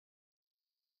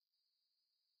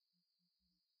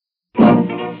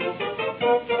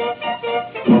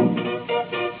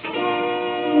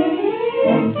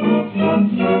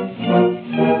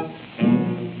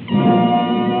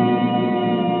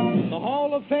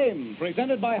Fame,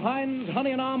 presented by Heinz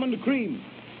Honey and Almond Cream.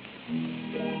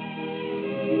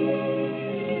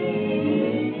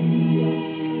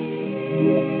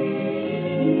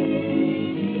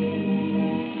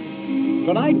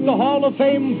 Tonight, the Hall of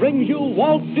Fame brings you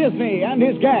Walt Disney and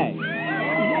his gang.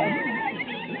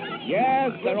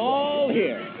 Yes, they're all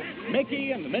here.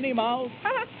 Mickey and Minnie Mouse.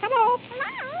 Hello.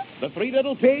 The Three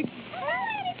Little Pigs.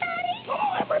 Hello,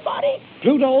 everybody.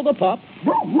 Pluto the Pup.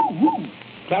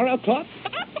 Clara Cluck.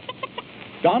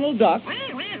 Donald Duck.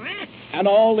 And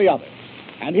all the others.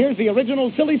 And here's the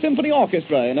original Silly Symphony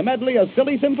Orchestra in a medley of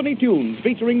silly symphony tunes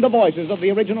featuring the voices of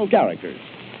the original characters.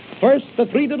 First, the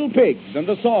Three Little Pigs and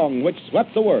the song which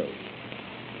swept the world.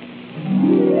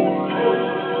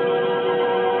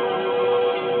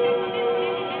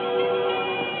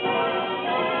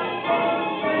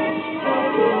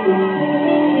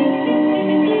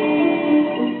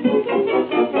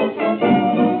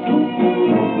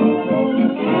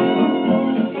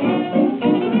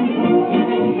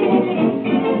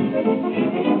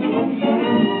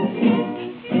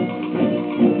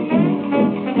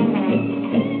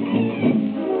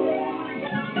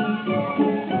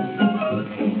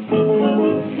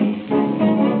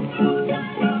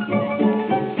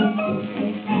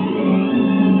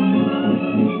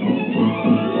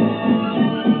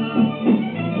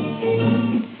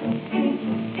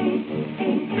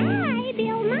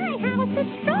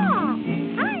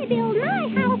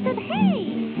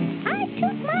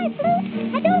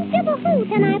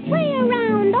 And I play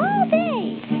around all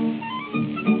day.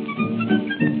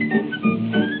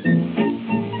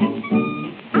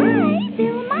 I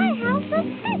build my house of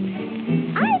bricks.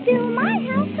 I build my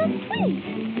house of twigs.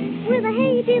 With a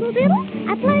hey diddle diddle,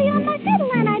 I play on my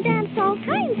fiddle and I dance all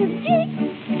kinds of jigs.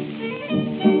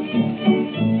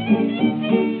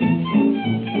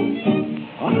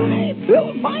 I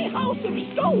build my house of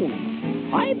stone.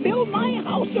 I build my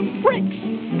house of bricks.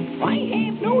 I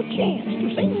have no chance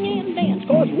to sing and dance,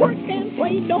 'cause work and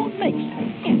play don't mix.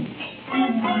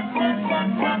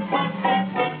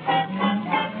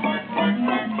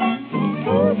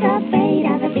 Who's afraid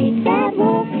of the big bad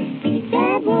wolf? Big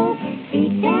bad wolf,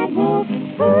 big bad wolf.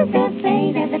 Who's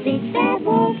afraid of the big bad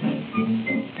wolf?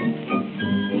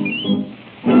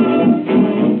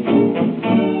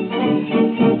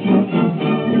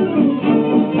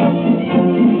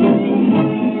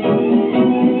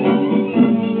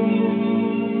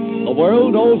 The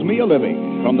world owes me a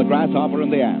living, from the grasshopper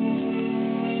and the ant.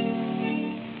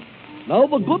 Now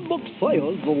the good book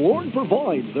says the Lord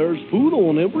provides. There's food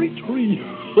on every tree.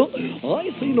 I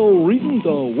see no reason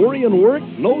to worry and work.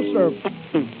 No, sir,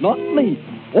 not me.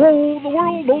 Oh, the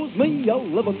world owes me a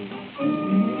living.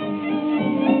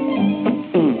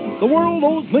 The world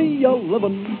owes me a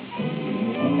living.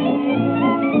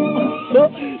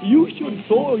 You should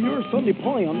soil your Sunday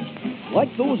pants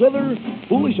like those other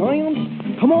foolish ants.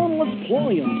 Come on, let's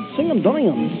play and sing and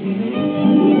dance.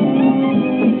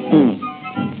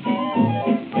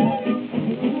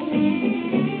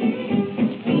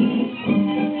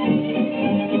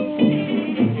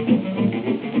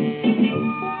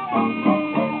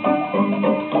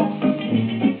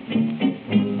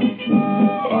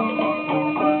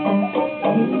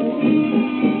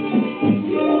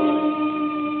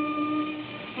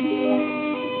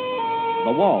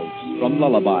 The Waltz from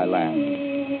Lullaby Land.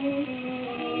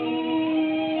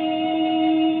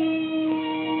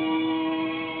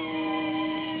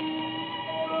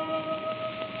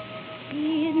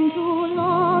 Into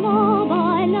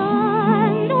lullaby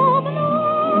land of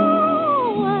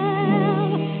nowhere,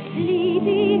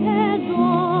 sleepyheads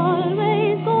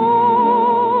always go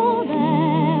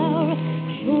there.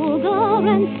 Sugar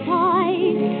and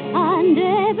spice and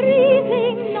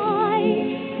everything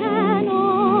nice can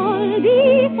all be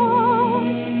found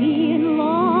in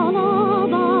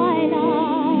lullaby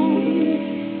land.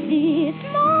 This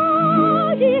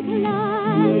magic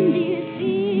land is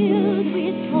filled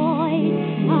with toys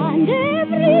and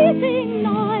everything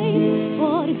nice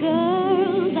for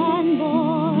girls and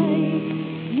boys.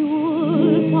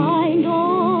 You'll find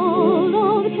all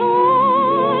of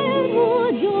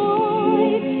childhood joy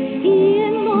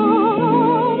in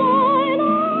lullaby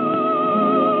land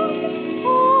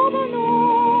of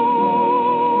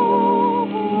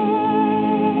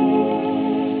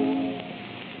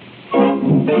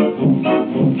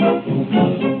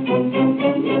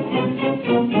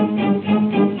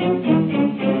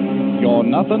You're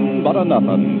nothing but a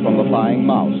nothing from the Flying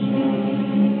Mouse.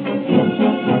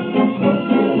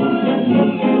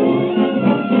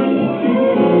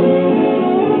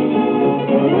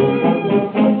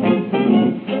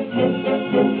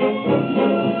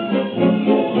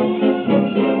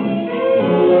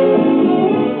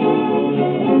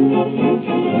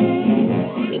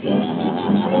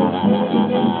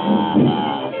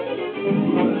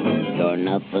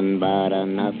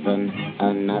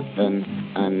 nothing,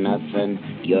 a nothing.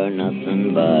 You're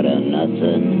nothing but a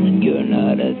nothing. You're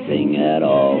not a thing at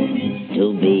all.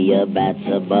 To be a bat's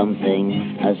a bum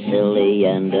thing, a silly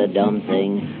and a dumb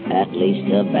thing. At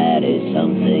least a bat is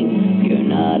something. You're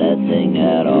not a thing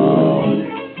at all.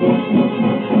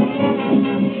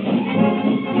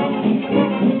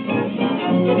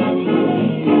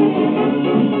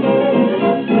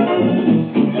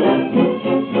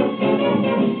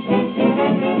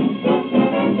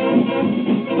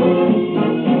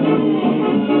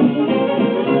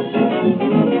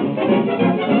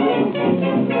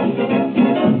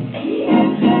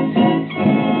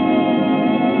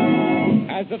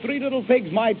 The three little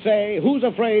pigs might say, who's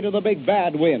afraid of the big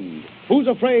bad wind? Who's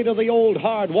afraid of the old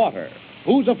hard water?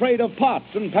 Who's afraid of pots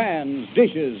and pans,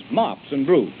 dishes, mops and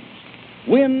brooms?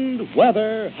 Wind,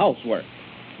 weather, housework.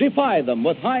 Defy them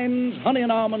with Heinz Honey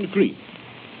and Almond Cream.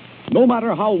 No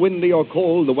matter how windy or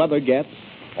cold the weather gets,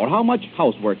 or how much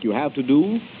housework you have to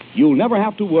do, you'll never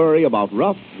have to worry about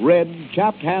rough, red,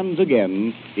 chapped hands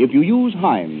again if you use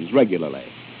Heinz regularly.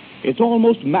 It's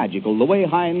almost magical the way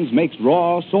Heinz makes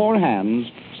raw, sore hands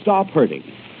stop hurting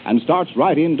and starts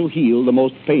right in to heal the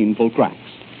most painful cracks.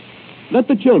 Let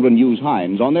the children use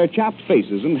Heinz on their chapped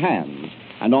faces and hands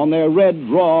and on their red,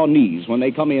 raw knees when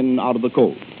they come in out of the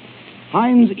cold.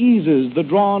 Heinz eases the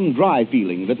drawn, dry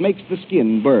feeling that makes the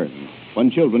skin burn when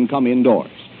children come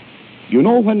indoors. You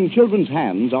know, when children's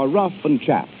hands are rough and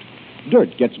chapped,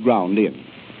 dirt gets ground in,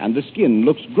 and the skin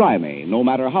looks grimy no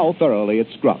matter how thoroughly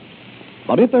it's scrubbed.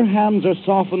 But if their hands are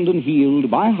softened and healed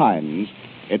by Heinz,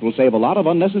 it will save a lot of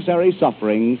unnecessary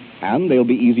suffering, and they'll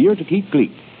be easier to keep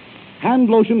clean. Hand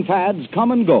lotion fads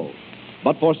come and go,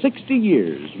 but for 60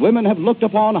 years, women have looked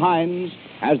upon Heinz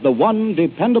as the one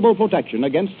dependable protection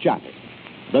against chapping,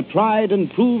 the tried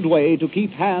and proved way to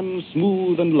keep hands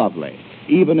smooth and lovely,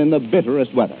 even in the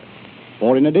bitterest weather.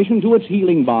 For in addition to its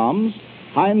healing balms,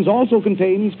 Heinz also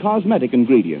contains cosmetic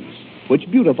ingredients, which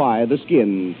beautify the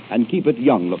skin and keep it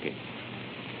young-looking.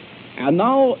 And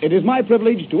now it is my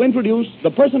privilege to introduce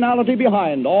the personality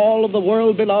behind all of the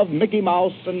world-beloved Mickey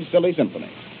Mouse and Silly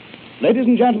Symphonies. Ladies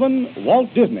and gentlemen,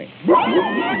 Walt Disney. That's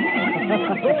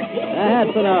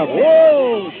enough.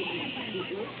 Whoa!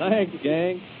 Thanks,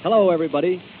 gang. Hello,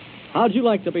 everybody. How'd you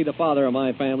like to be the father of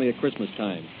my family at Christmas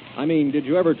time? I mean, did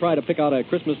you ever try to pick out a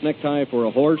Christmas necktie for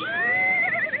a horse?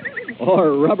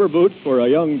 Or rubber boots for a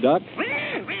young duck?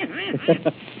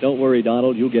 Don't worry,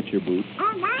 Donald, you'll get your boots.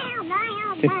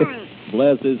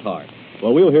 Bless his heart.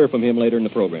 Well, we'll hear from him later in the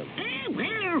program.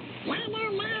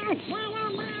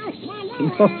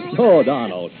 No,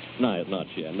 Donald. No, not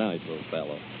yet. Nice little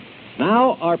fellow.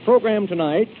 Now, our program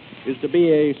tonight is to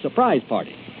be a surprise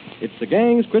party. It's the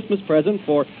gang's Christmas present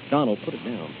for... Donald, put it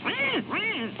down.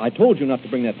 I told you not to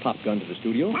bring that pop gun to the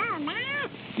studio.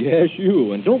 Yes,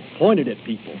 you. And don't point it at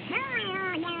people.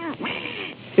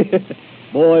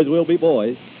 Boys will be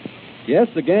boys. Yes,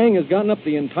 the gang has gotten up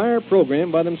the entire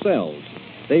program by themselves.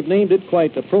 They've named it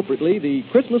quite appropriately the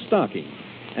Christmas Stocking.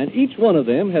 And each one of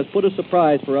them has put a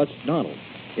surprise for us, Donald,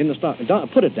 in the stocking.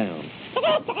 Put it down.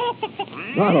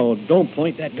 Donald, don't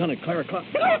point that gun at Clara Clark.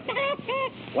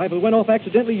 Why, if it went off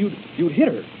accidentally, you'd hit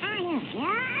her.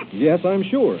 Yes, I'm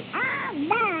sure.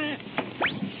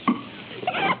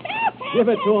 Give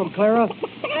it to him, Clara.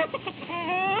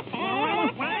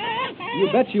 You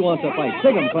bet she wants to fight.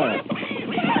 Sig him, Clara.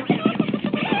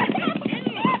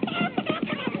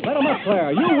 Let him up,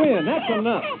 Clara. You win. That's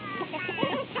enough.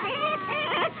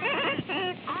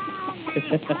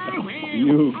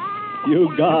 You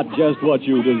got just what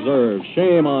you deserve.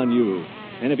 Shame on you.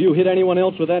 And if you hit anyone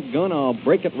else with that gun, I'll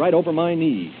break it right over my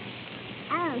knee.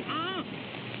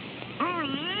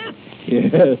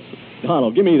 Yes.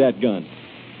 Donald, give me that gun.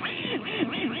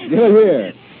 Give it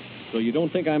here. So you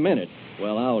don't think I meant it?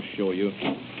 Well, I'll show you.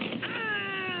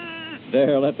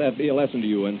 There, let that be a lesson to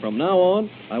you. And from now on,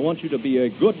 I want you to be a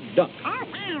good duck.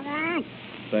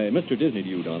 Say, Mr. Disney to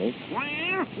you, Donald.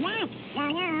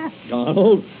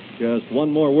 Donald, just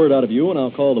one more word out of you, and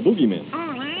I'll call the boogeymen.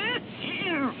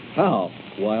 How?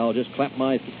 Why, I'll just clap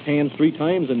my hands 3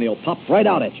 times, and they'll pop right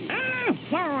out at you.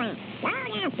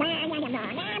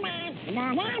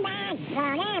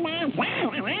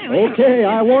 Okay,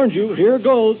 I warned you. Here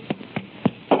goes.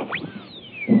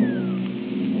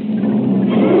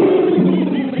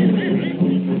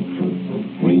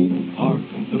 We are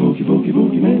the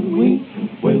boogie men. We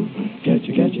will catch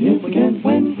you if we can.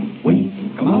 When we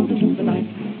come out into the night,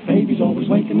 baby's always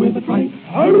waking with a fright.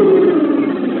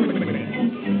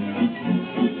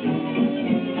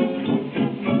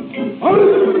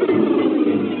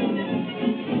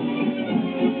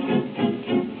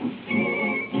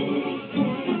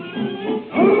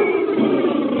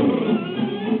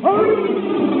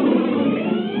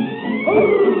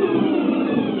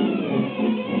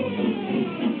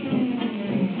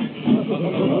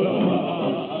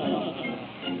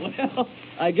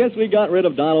 I guess we got rid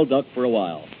of Donald Duck for a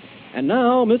while. And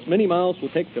now Miss Minnie Mouse will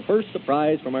take the first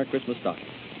surprise from our Christmas stocking.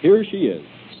 Here she is.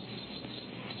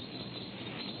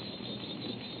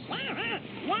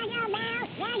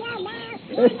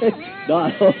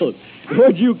 Donald,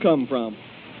 where'd you come from?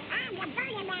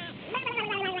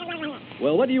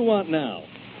 Well, what do you want now?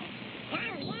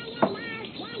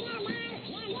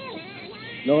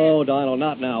 No, Donald,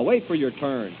 not now. Wait for your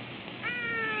turn.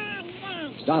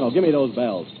 Donald, give me those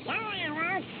bells.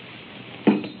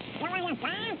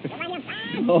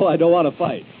 Oh, I don't want to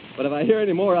fight. But if I hear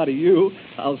any more out of you,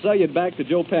 I'll sell you back to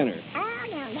Joe Penner.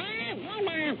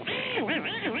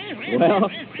 Well,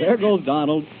 there goes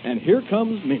Donald, and here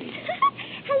comes Minnie.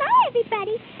 Hello,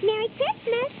 everybody. Merry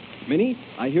Christmas. Minnie,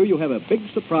 I hear you have a big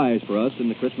surprise for us in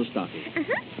the Christmas stocking.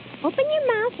 Uh-huh. Open your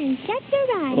mouth and shut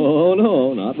your eyes. Oh,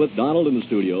 no, not with Donald in the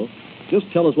studio.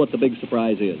 Just tell us what the big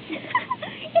surprise is.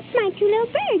 It's my two little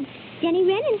birds, Jenny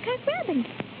Wren and Cock Robin.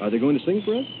 Are they going to sing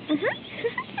for us? Uh-huh.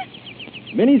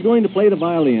 Minnie's going to play the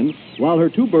violin while her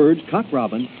two birds, Cock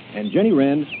Robin and Jenny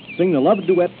Wren, sing the love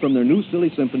duet from their new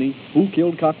silly symphony, Who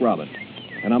Killed Cock Robin?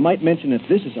 And I might mention that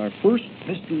this is our first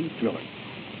mystery thriller.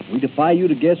 We defy you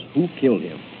to guess who killed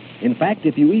him. In fact,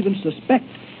 if you even suspect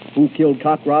who killed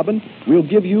Cock Robin, we'll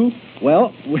give you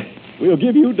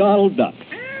Donald Duck.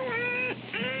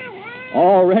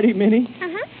 All ready, Minnie?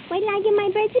 Uh-huh. Wait till I give my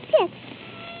birds a pick.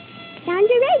 Down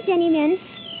your way, Jenny Wren.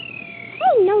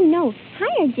 Oh, no.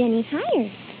 Higher, Jenny, higher.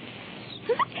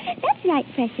 That's right,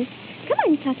 precious. Come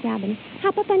on, Cock Robin.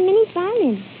 Hop up on Minnie's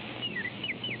violin.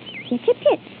 Get your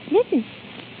pitch. Listen.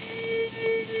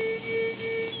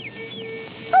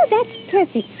 Oh, that's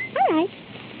perfect. All right.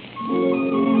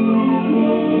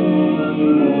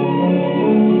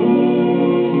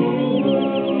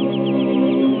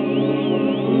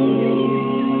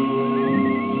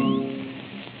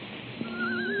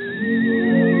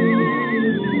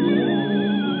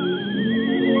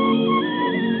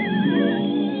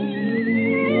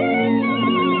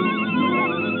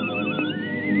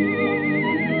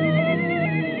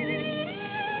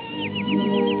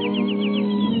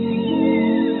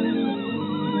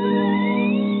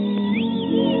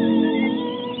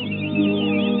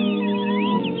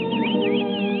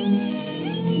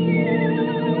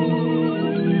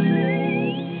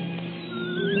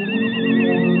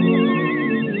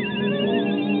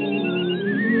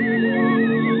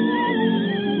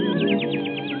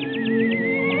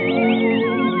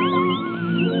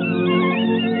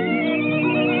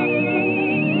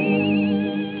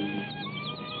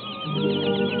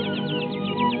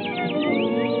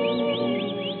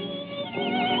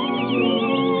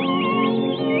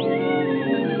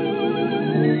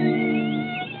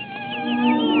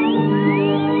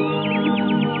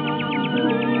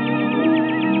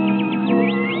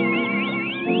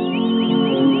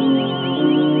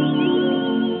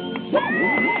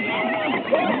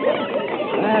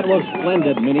 That was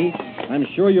splendid, Minnie. I'm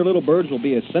sure your little birds will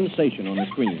be a sensation on the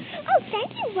screen. Oh,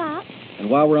 thank you, Walt. And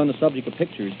while we're on the subject of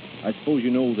pictures, I suppose you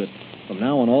know that from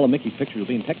now on all of Mickey's pictures will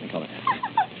be in Technicolor.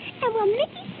 And will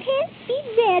Mickey's pants be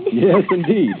red? Yes,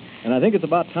 indeed. And I think it's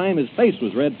about time his face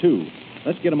was red, too.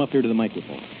 Let's get him up here to the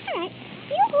microphone. All right.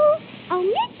 Yoo-hoo. Oh,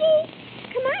 Mickey.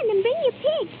 Come on and bring your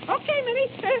pig. Okay,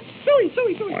 Minnie.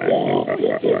 Suey. Hello.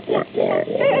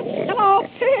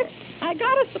 I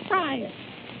got a surprise.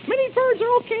 Many birds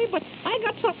are okay, but I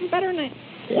got something better than that.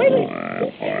 Wait till you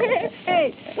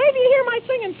hear my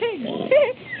singing pigs.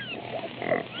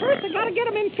 First, I got to get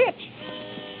them in pitch.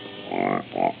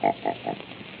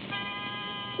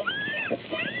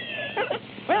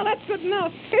 Well, that's good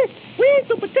enough. We ain't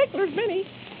so particulars, Minnie.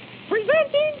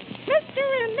 Presenting Mr.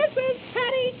 and Mrs.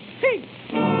 Patty Pig.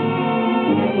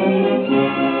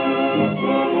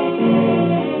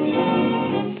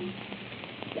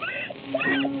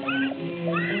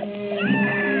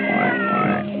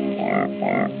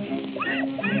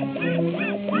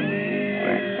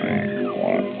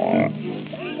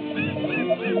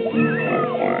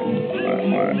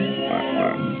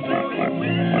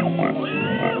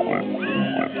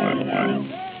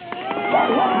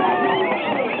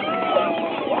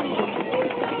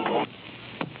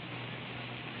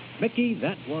 Mickey,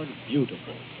 that was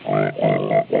beautiful. Oh,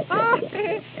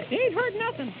 you ain't heard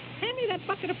nothing. Hand me that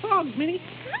bucket of frogs, Minnie.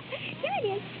 Here it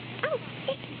is. Oh.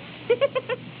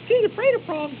 She's afraid of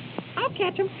frogs. I'll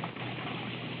catch 'em.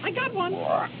 I got one.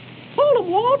 Hold 'em,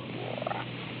 Walt.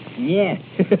 Yeah.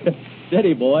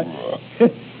 Steady, boy.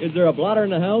 Is there a blotter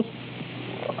in the house?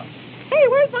 Hey,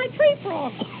 where's my tree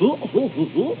frog?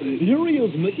 Here he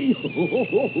is, Mickey.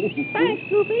 Thanks,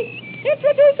 Goofy.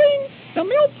 Introducing the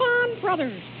Millpond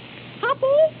Brothers.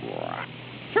 Hopple,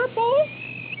 Turple,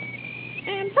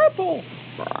 and Purple.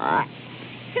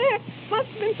 Must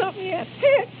have been something yet.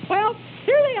 Well,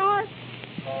 here they are.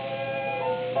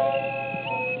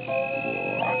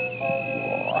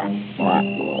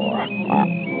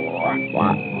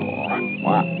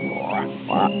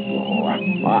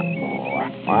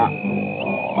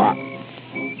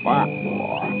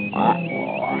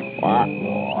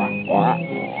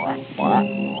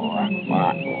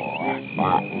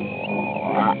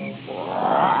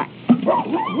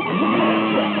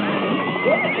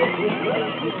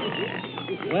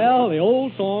 Well, the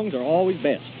old songs are always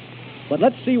best. But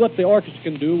let's see what the orchestra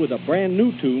can do with a brand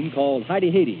new tune called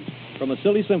Heidi Hades from a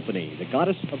silly symphony, The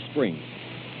Goddess of Spring.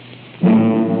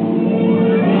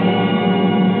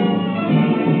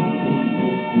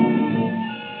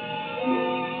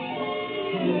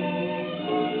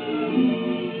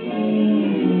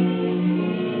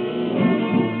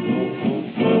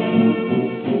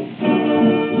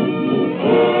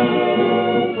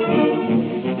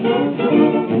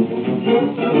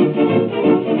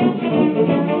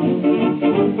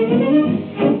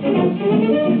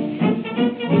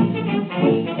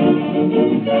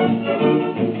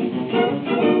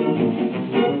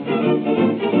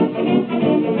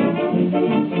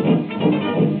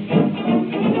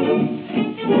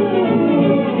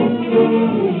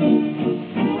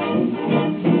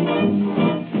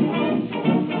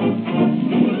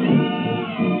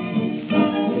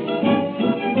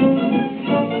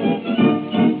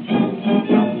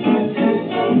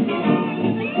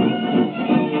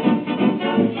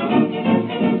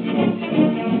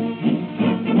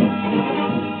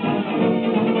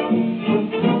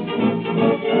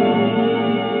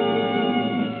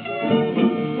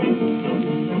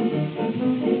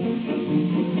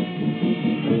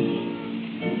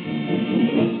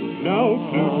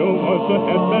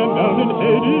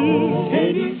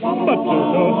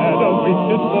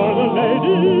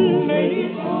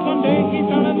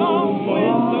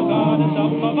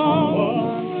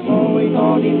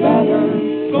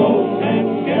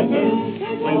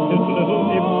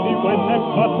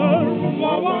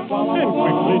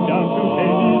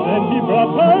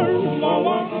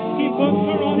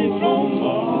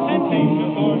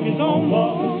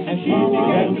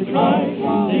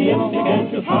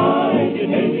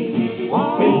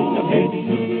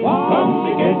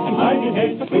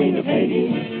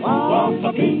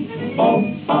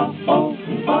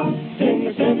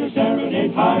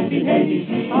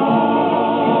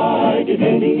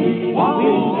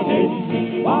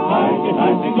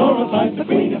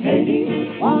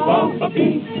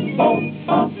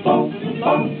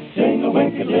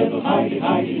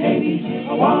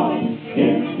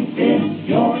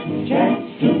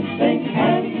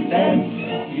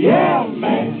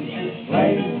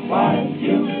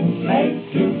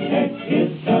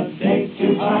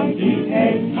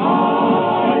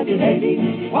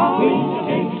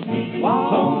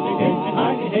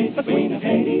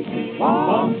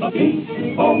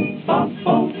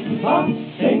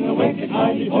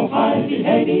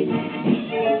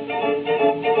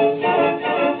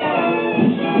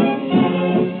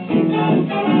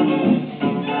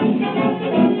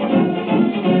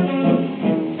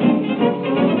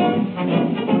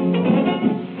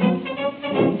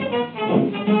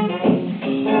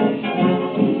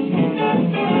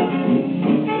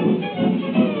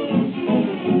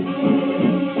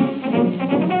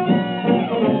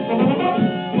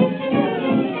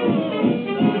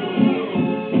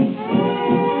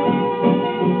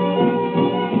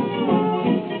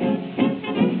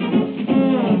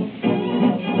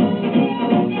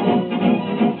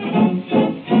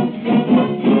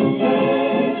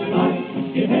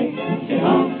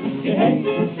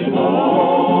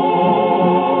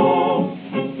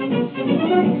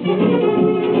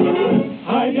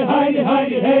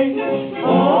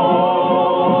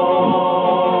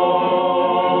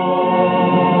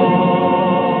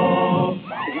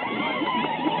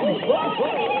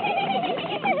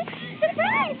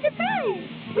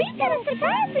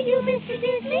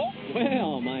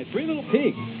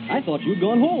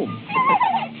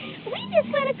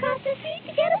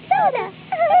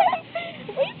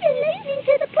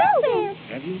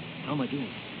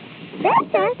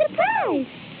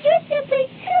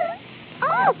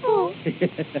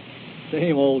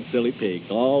 Same old silly pigs,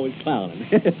 always clowning.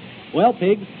 Well,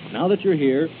 pigs, now that you're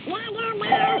here... Oh,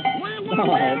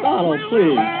 Donald,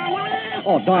 please.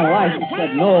 Oh, Donald, I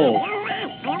said no.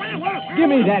 Give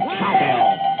me that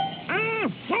cowbell.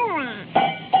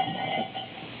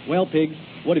 Well, pigs,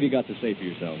 what have you got to say for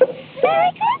yourselves?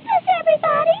 Merry Christmas,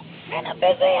 everybody. And a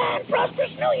busy and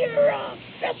prosperous New Year,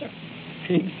 yes, sir.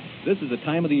 Pigs, this is the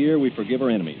time of the year we forgive our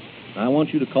enemies. I want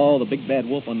you to call the big bad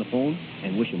wolf on the phone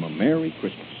and wish him a Merry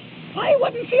Christmas. I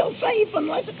wouldn't feel safe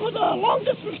unless it was a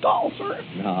long-distance call, sir.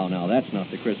 No, that's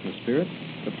not the Christmas spirit.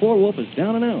 The poor wolf is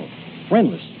down and out,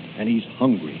 friendless, and he's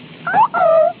hungry.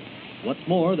 Uh-oh. What's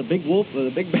more, the big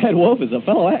bad wolf is a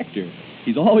fellow actor.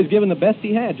 He's always given the best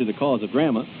he had to the cause of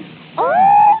drama.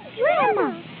 Oh,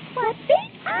 drama. What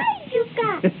big eyes you've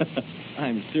got.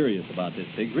 I'm serious about this,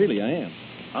 Pig. Really, I am.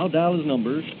 I'll dial his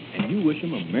numbers, and you wish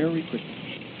him a Merry Christmas.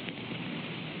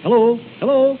 Hello?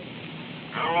 Hello?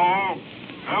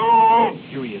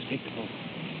 Here he is. Take the phone.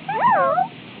 Hello.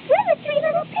 We're the three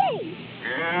little pigs.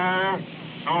 Yeah?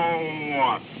 So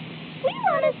what? We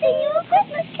want to sing you a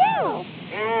Christmas carol.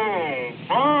 Oh,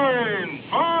 fine.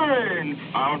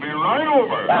 I'll be right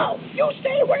over. Well, you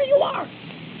stay where you are.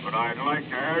 But I'd like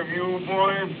to have you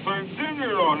boys for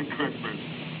dinner on Christmas.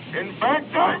 In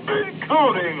fact, I've been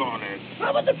counting on it.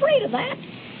 I was afraid of that.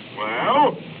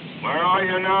 Well, where are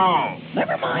you now?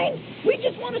 Never mind. We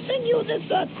just want to sing you this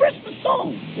Christmas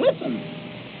song. Listen.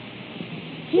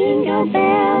 Jingle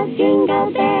bells,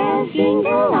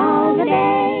 jingle all the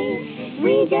way.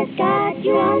 We just got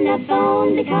you on the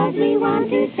phone because we want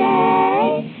to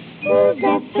say, who's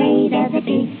afraid of the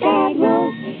big bad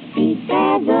wolf? Big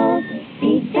bad wolf,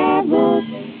 big bad wolf.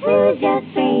 Who's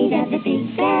afraid of the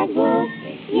big bad wolf?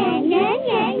 Yeah, yeah,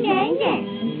 yeah, yeah, yeah,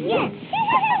 yeah.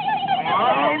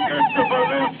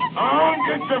 I'll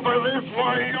get you for this,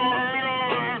 why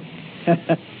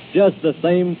you're... Just the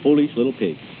same foolish little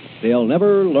pigs. They'll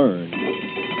never learn.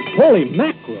 Holy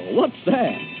mackerel, what's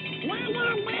that?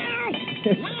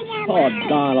 Oh,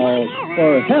 Donald,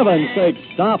 for heaven's sake,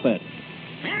 stop it.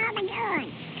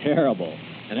 Terrible.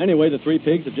 And anyway, the three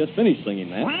pigs have just finished singing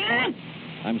that.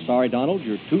 I'm sorry, Donald,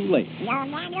 you're too late.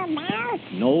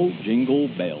 No jingle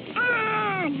bells.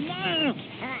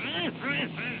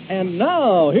 And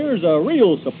now, here's a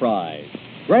real surprise.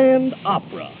 Grand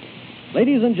Opera.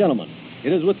 Ladies and gentlemen,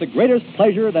 it is with the greatest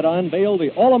pleasure that I unveil the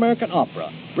All-American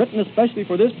Opera, written especially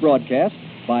for this broadcast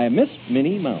by Miss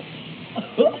Minnie Mouse. Thank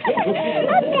you,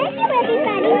 everybody.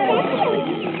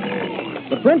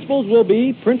 The principals will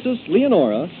be Princess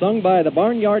Leonora, sung by the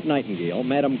Barnyard Nightingale,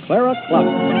 Madame Clara Clout.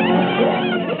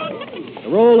 The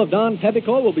role of Don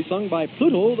Pepico will be sung by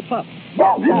Pluto the Pup.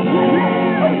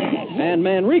 And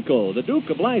Manrico, the Duke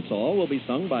of Lysol, will be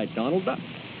sung by Donald Duck.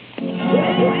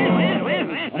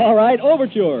 All right,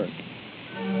 overture.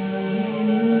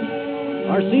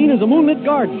 Our scene is a moonlit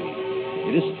garden.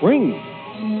 It is spring.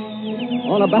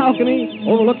 On a balcony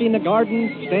overlooking the garden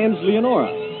stands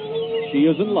Leonora. She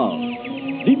is in love,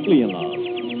 deeply in love.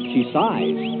 She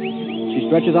sighs. She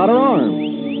stretches out her arms.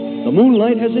 The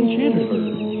moonlight has enchanted her.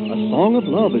 A song of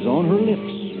love is on her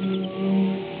lips.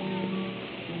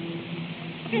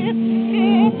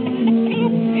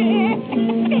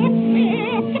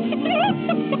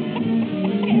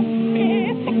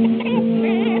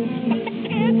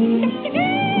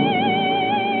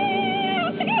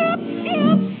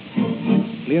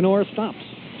 Leonora stops.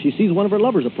 She sees one of her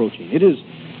lovers approaching. It is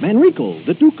Manrico,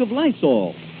 the Duke of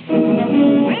Lysol.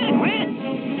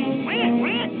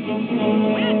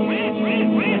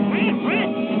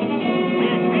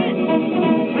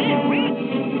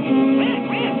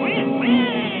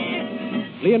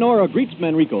 Leonora greets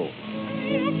Manrico.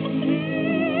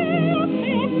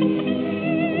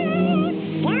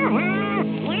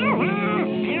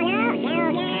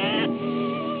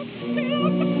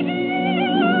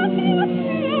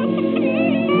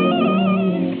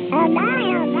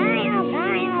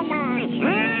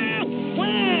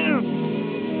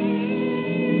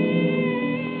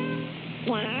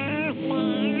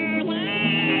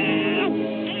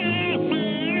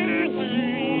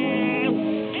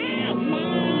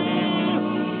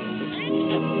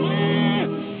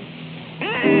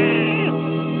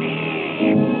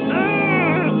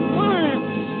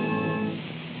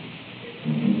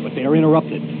 But they are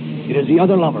interrupted. It is the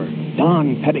other lover,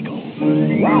 Don Pepico.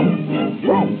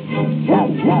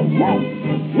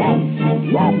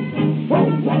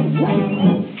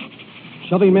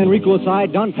 Shoving Manrico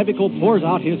aside, Don Pepico pours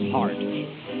out his heart.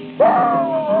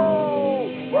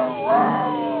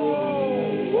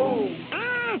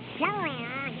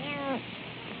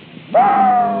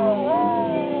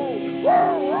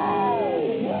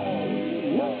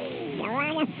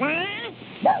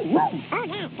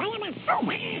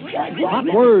 Hot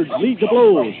words lead to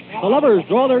blows. The lovers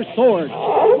draw their swords.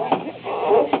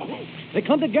 They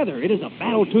come together. It is a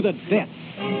battle to the death.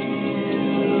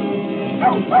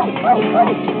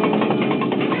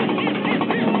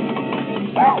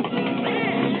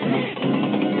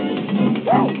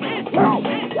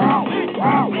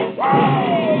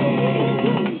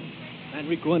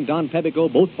 Manrico and Don Pepico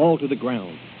both fall to the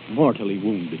ground. mortally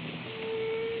wounded.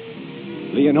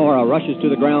 Leonora rushes to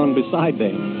the ground beside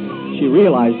them. She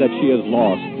realizes that she has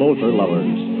lost both her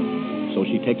lovers. So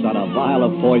she takes out a vial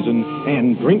of poison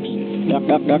and drinks it.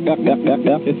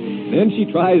 Then she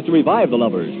tries to revive the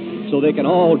lovers so they can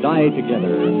all die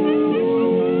together.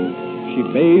 She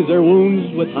bathes their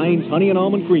wounds with Heinz honey and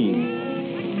almond cream.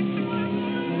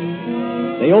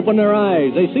 They open their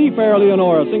eyes. They see fair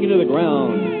Leonora sinking to the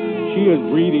ground. She is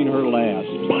breathing her last.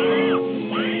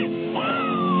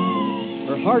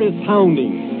 Her heart is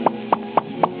pounding.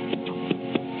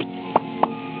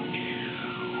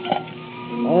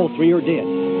 All three are dead,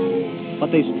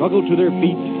 but they struggle to their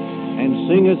feet and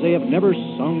sing as they have never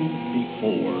sung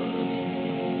before.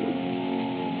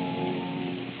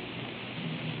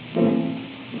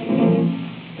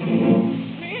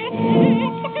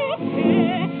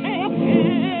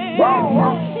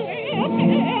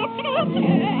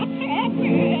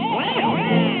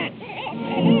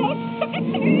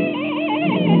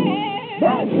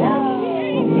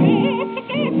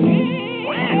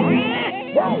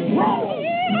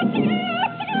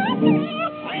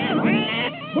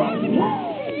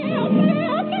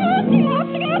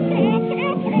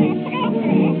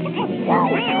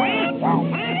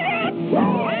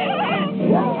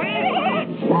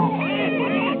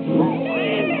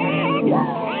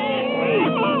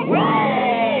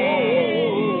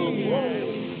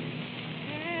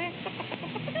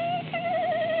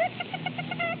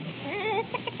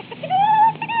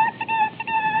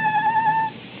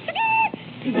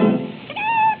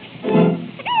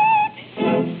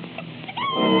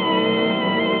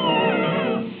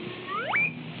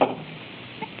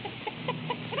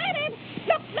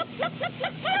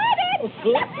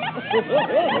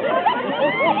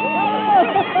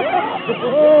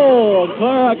 Oh,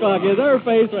 Clara Cock is her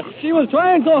face. She was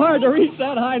trying so hard to reach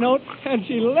that high note, and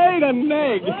she laid an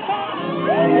egg.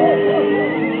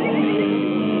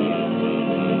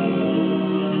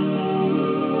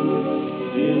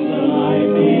 It's the night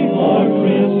before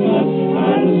Christmas,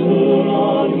 and soon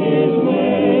on his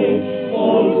way,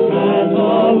 old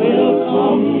Santa will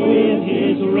come with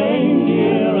his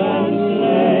reindeer and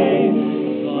sleigh.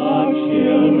 The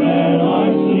children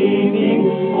are sleeping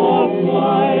all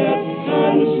quiet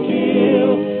and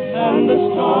still, and the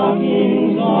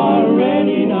stockings are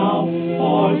ready now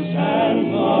for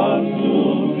Santa to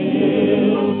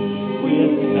fill.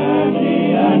 With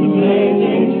candy and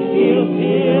playthings he'll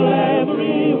fill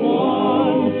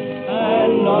everyone,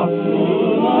 and up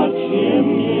through the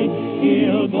chimney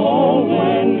he'll go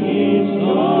when he's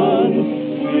done.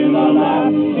 With a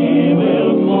laugh he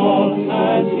will call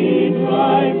as he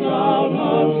drives out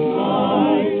of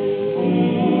sight.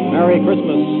 Merry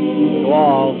Christmas to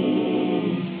all,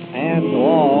 and to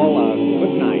all a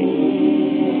good night.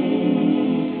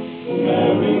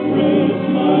 Merry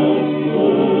Christmas to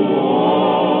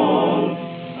all,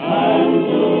 and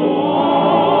to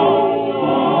all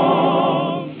a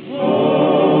good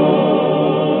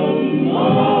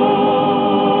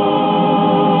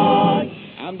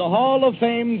night. And the Hall of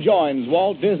Fame joins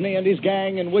Walt Disney and his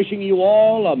gang in wishing you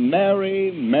all a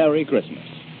Merry, Merry Christmas.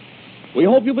 We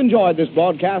hope you've enjoyed this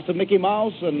broadcast of Mickey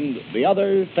Mouse and the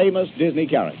other famous Disney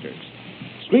characters.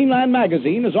 Screenland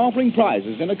Magazine is offering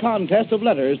prizes in a contest of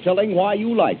letters telling why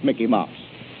you like Mickey Mouse.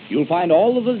 You'll find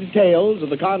all of the details of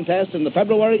the contest in the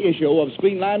February issue of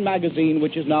Screenland Magazine,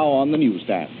 which is now on the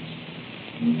newsstands.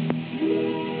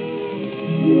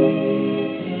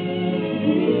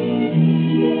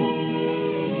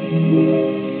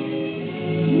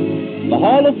 The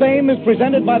Hall of Fame is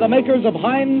presented by the makers of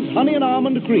Heinz Honey and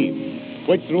Almond Cream,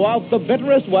 which throughout the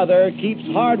bitterest weather keeps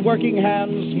hard-working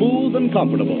hands smooth and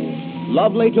comfortable,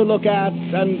 lovely to look at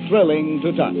and thrilling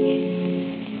to touch.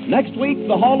 Next week,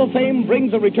 the Hall of Fame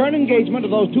brings a return engagement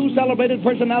of those two celebrated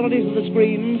personalities of the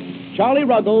screen, Charlie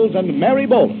Ruggles and Mary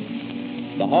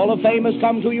Boland. The Hall of Fame has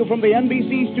come to you from the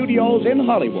NBC studios in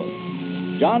Hollywood.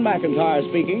 John McIntyre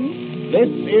speaking. This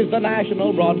is the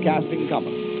National Broadcasting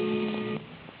Company.